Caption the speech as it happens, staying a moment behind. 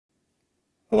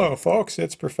Hello folks,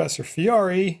 it's Professor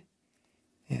Fiore,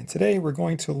 and today we're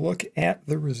going to look at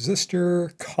the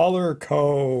resistor color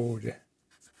code.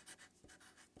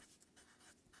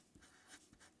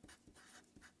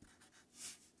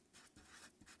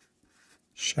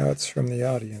 Shouts from the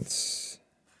audience.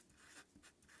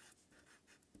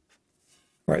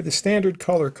 All right, the standard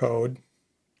color code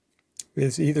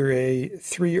is either a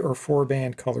 3 or 4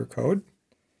 band color code.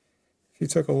 If you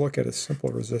took a look at a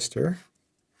simple resistor,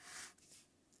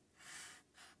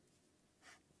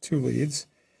 2 leads,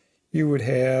 you would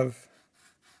have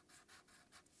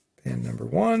band number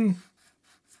 1,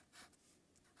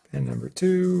 band number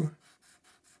 2,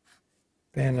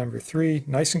 band number 3,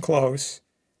 nice and close,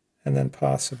 and then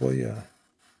possibly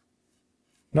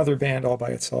another band all by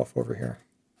itself over here.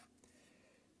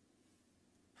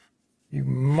 You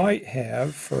might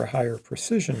have, for a higher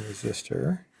precision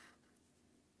resistor,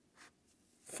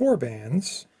 4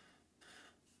 bands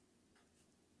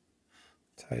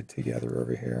tied together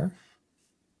over here.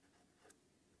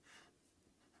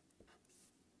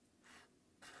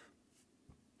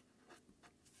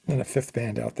 And a 5th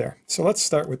band out there. So let's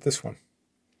start with this one.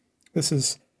 This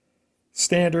is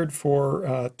standard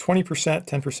for 20%,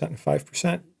 10%, and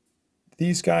 5%.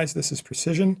 These guys, this is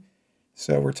precision.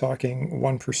 So we're talking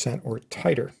 1% or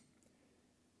tighter.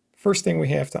 First thing we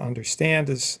have to understand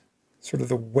is sort of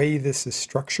the way this is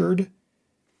structured.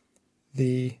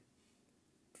 The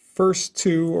first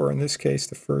 2, or in this case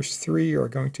the first 3, are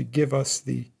going to give us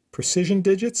the precision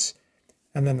digits,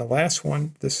 and then the last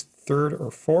one, this 3rd or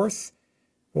 4th,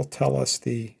 will tell us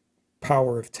the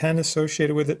power of 10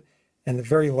 associated with it, and the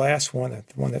very last one, the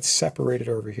one that's separated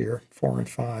over here, 4 and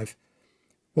 5,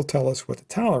 will tell us what the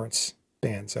tolerance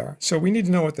bands are. So we need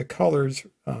to know what the colors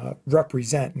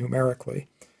represent numerically.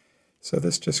 So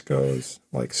this just goes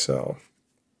like so.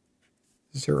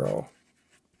 0,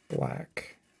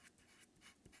 black.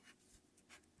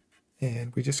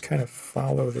 And we just kind of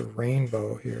follow the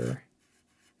rainbow here.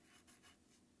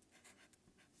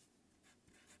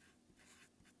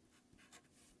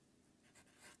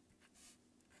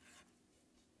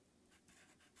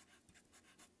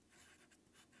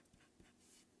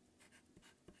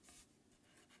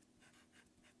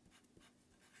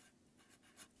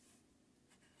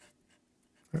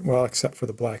 Well, except for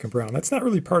the black and brown. That's not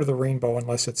really part of the rainbow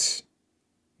unless it's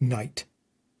night,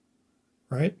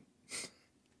 right?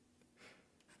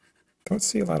 Don't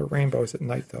see a lot of rainbows at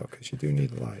night, though, because you do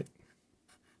need light.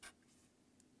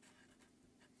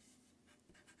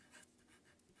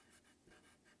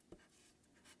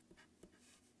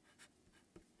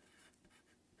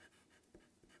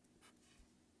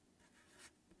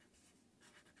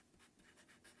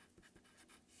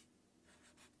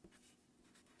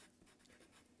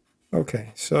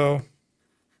 Okay, so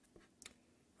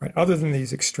right, other than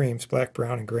these extremes, black,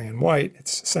 brown, and gray and white,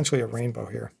 it's essentially a rainbow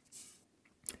here.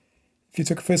 If you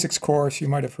took a physics course, you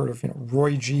might have heard of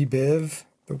Roy G. Biv.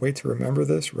 The way to remember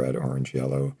this, red, orange,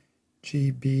 yellow,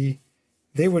 GB.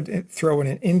 They would throw in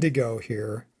an indigo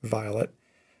here, violet.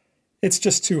 It's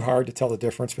just too hard to tell the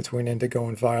difference between indigo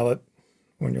and violet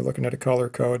when you're looking at a color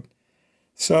code.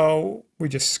 So we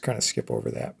just kind of skip over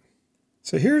that.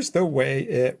 So here's the way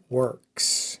it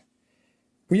works.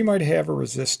 We might have a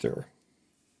resistor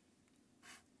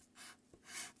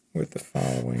with the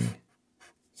following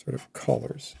sort of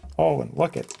colors. Oh, and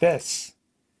look at this.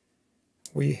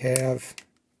 We have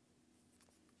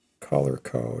color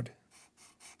code.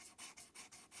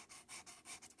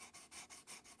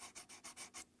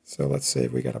 So let's say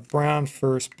we got a brown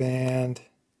first band,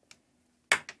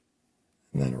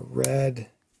 and then a red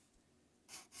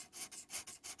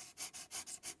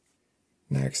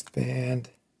next band.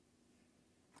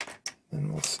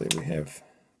 And let's say we have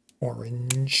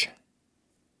orange.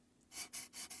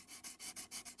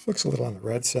 Looks a little on the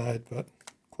red side, but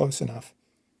close enough.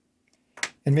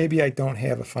 And maybe I don't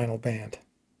have a final band.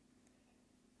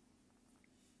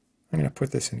 I'm going to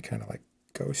put this in kind of like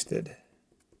ghosted.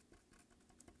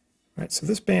 All right, so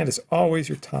this band is always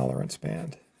your tolerance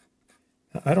band.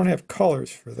 Now, I don't have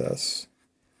colors for this,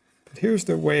 but here's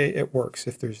the way it works.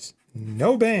 If there's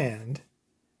no band,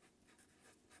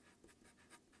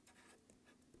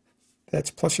 that's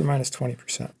plus or minus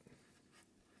 20%.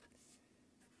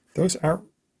 Those aren't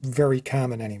very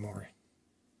common anymore.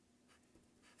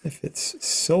 If it's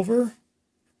silver,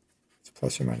 it's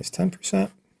plus or minus 10%.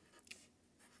 If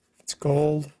it's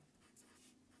gold,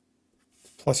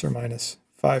 it's plus or minus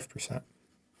 5%.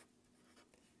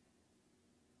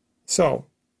 So,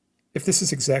 if this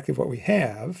is exactly what we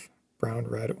have, brown,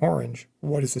 red, orange,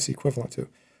 what is this equivalent to?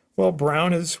 Well,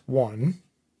 brown is 1,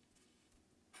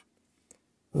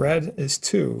 red is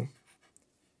 2,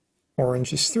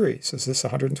 Orange is 3. So is this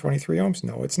 123 ohms?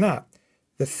 No, it's not.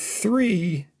 The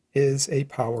 3 is a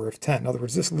power of 10. In other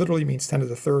words, this literally means 10 to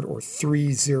the third, or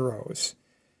 3 zeros.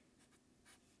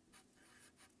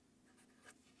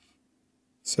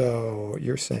 So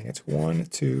you're saying it's 1,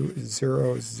 2,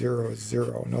 0, 0,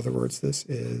 0. In other words, this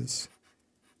is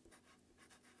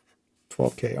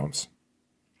 12K ohms.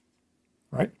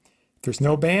 Right? If there's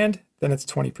no band, then it's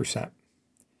 20%.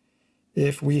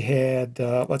 If we had,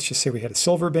 let's just say we had a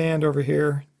silver band over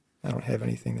here. I don't have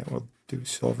anything that will do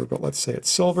silver, but let's say it's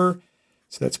silver.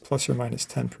 So that's plus or minus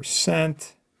 10%. In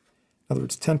other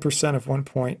words, 10% of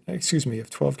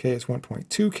 12K is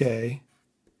 1.2K.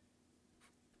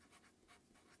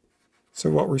 So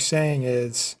what we're saying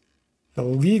is the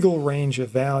legal range of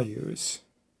values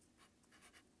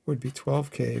would be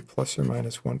 12K plus or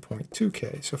minus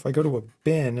 1.2K. So if I go to a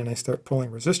bin and I start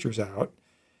pulling resistors out,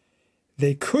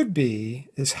 they could be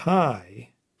as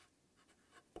high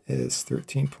as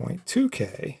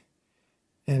 13.2K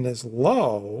and as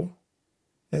low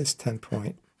as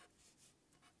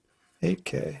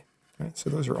 10.8K. Right? So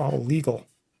those are all legal.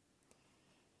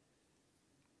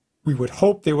 We would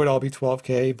hope they would all be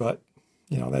 12K, but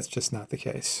you know, that's just not the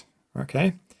case.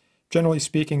 Okay? Generally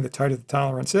speaking, the tighter the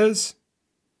tolerance is,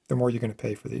 the more you're going to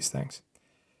pay for these things.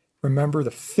 Remember, the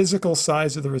physical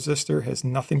size of the resistor has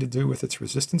nothing to do with its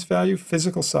resistance value.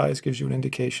 Physical size gives you an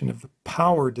indication of the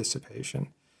power dissipation.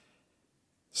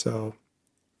 So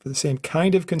for the same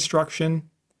kind of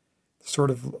construction, sort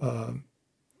of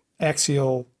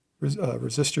axial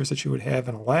resistors that you would have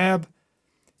in a lab,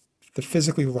 the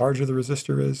physically larger the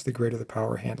resistor is, the greater the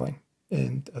power handling.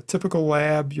 In a typical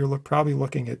lab, you're probably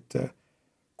looking at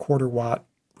quarter-watt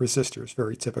resistors,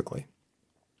 very typically.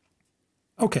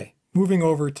 Okay, moving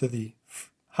over to the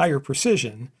higher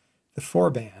precision, the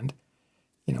 4-band,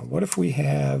 you know, what if we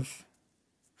have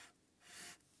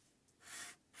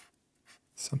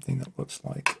something that looks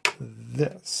like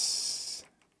this?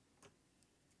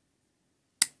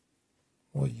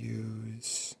 We'll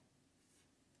use,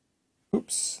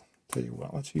 oops, tell you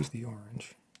what, let's use the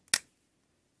orange.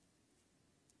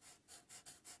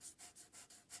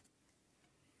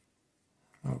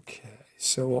 Okay,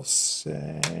 so we'll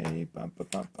say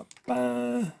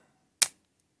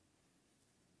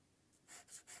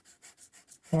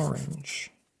orange,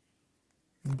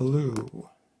 blue,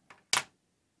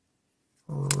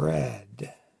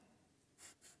 red,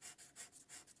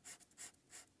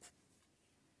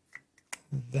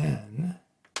 then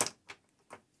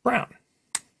brown.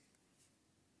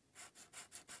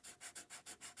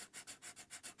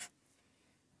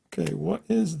 Okay, what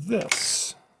is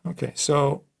this? Okay,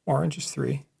 so orange is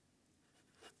 3,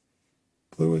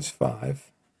 blue is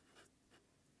 5,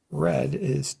 red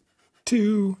is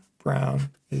 2,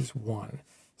 brown is 1.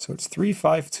 So it's 3,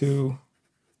 5, 2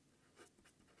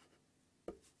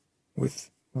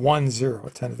 with 1 0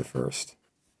 at 10 to the first.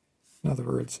 In other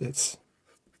words, it's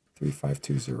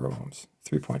 3520 ohms,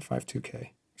 3.52K.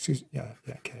 Excuse me, yeah,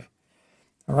 K.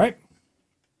 All right?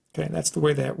 Okay, that's the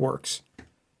way that works.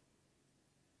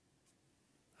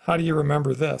 How do you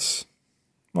remember this?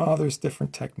 Well, there's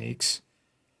different techniques.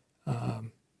 A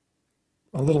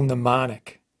little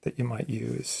mnemonic that you might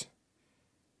use.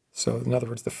 So in other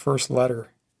words, the first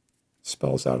letter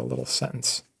spells out a little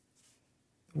sentence.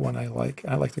 The one I like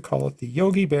to call it the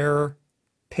Yogi Bear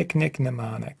Picnic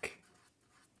Mnemonic.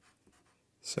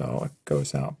 So it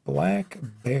goes out, black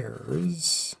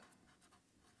bears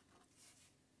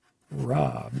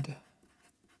robbed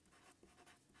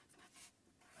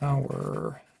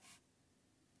our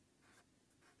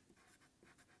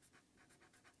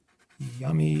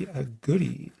yummy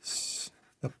goodies,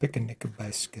 the pic-a-nic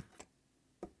basket,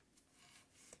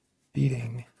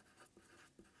 beating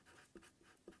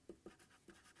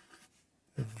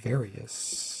the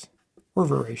various, or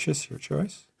voracious, your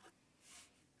choice,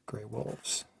 gray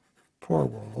wolves. Poor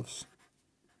wolves.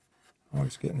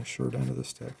 Always getting the short end of the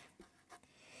stick.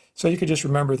 So you could just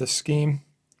remember the scheme,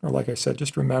 or like I said,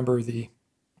 just remember the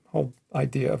whole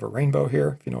idea of a rainbow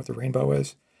here, if you know what the rainbow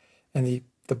is, and the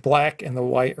black and the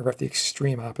white are at the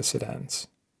extreme opposite ends.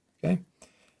 Okay,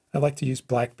 I like to use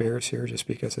black bears here just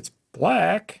because it's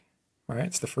black, right?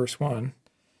 It's the first one,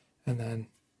 and then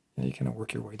you can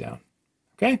work your way down.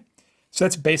 Okay, so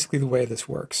that's basically the way this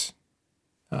works.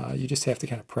 You just have to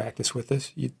kind of practice with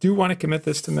this. You do want to commit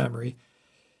this to memory,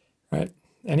 right?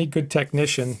 Any good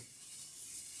technician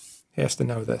has to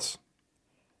know this.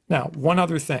 Now, one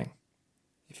other thing.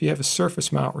 If you have a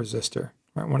surface mount resistor,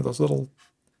 right, one of those little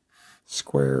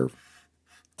square,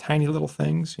 tiny little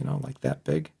things, you know, like that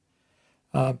big,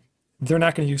 they're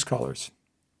not going to use colors.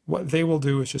 What they will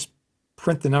do is just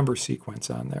print the number sequence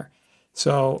on there.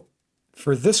 So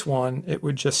for this one, it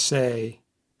would just say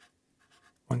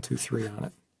 1, 2, 3 on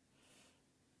it.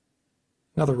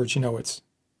 In other words, you know it's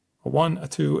a 1, a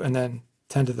 2, and then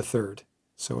 10 to the third.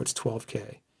 So it's 12K.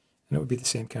 And it would be the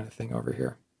same kind of thing over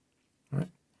here. All right?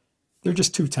 They're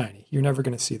just too tiny. You're never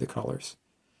going to see the colors.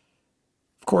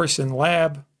 Of course, in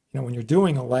lab, when you're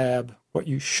doing a lab, what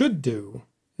you should do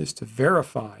is to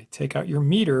verify, take out your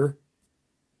meter,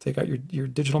 take out your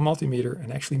digital multimeter,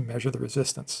 and actually measure the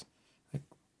resistance. Like,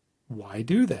 why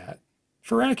do that?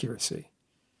 For accuracy.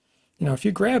 If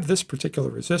you grab this particular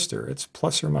resistor, it's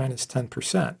plus or minus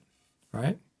 10%,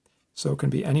 right? So it can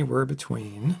be anywhere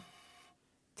between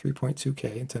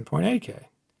 3.2K and 10.8K.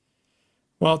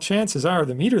 Well, chances are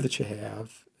the meter that you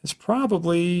have is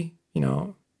probably,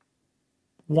 1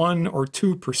 or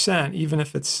 2%, even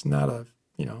if it's not a,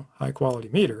 high quality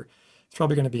meter. It's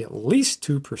probably going to be at least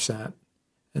 2%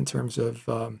 in terms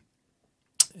of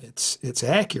its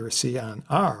accuracy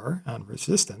on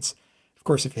resistance. Of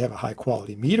course, if you have a high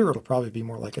quality meter, it'll probably be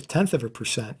more like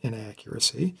 0.1% in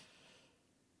accuracy.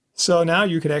 So now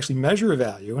you could actually measure a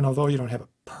value, and although you don't have a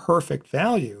perfect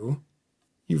value,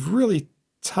 you've really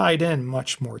tied in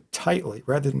much more tightly.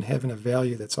 Rather than having a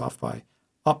value that's off by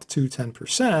up to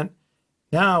 10%,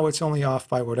 now it's only off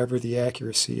by whatever the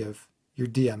accuracy of your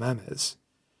DMM is.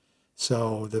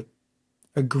 So the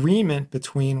agreement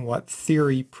between what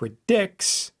theory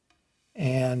predicts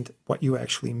and what you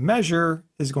actually measure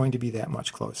is going to be that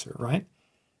much closer, right?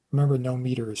 Remember, no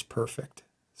meter is perfect.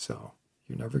 So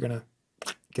you're never going to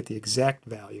get the exact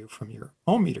value from your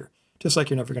ohm meter, just like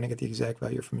you're never going to get the exact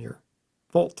value from your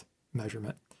volt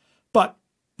measurement. But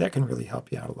that can really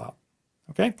help you out a lot.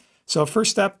 Okay? So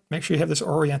first step, make sure you have this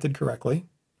oriented correctly,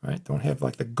 right? Don't have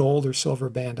like the gold or silver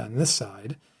band on this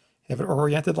side. Have it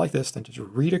oriented like this, then just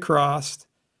read across.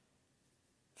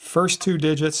 First 2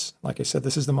 digits, like I said,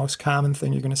 this is the most common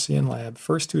thing you're going to see in lab.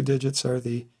 First 2 digits are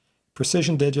the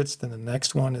precision digits, then the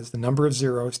next one is the number of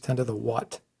zeros, 10 to the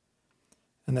watt.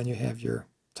 And then you have your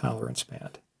tolerance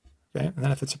band. Okay, and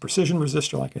then if it's a precision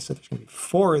resistor, like I said, there's going to be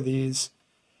 4 of these.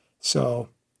 So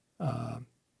you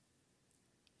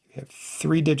have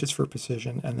 3 digits for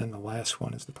precision, and then the last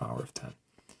one is the power of 10.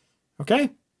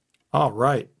 Okay? All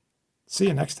right. See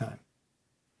you next time.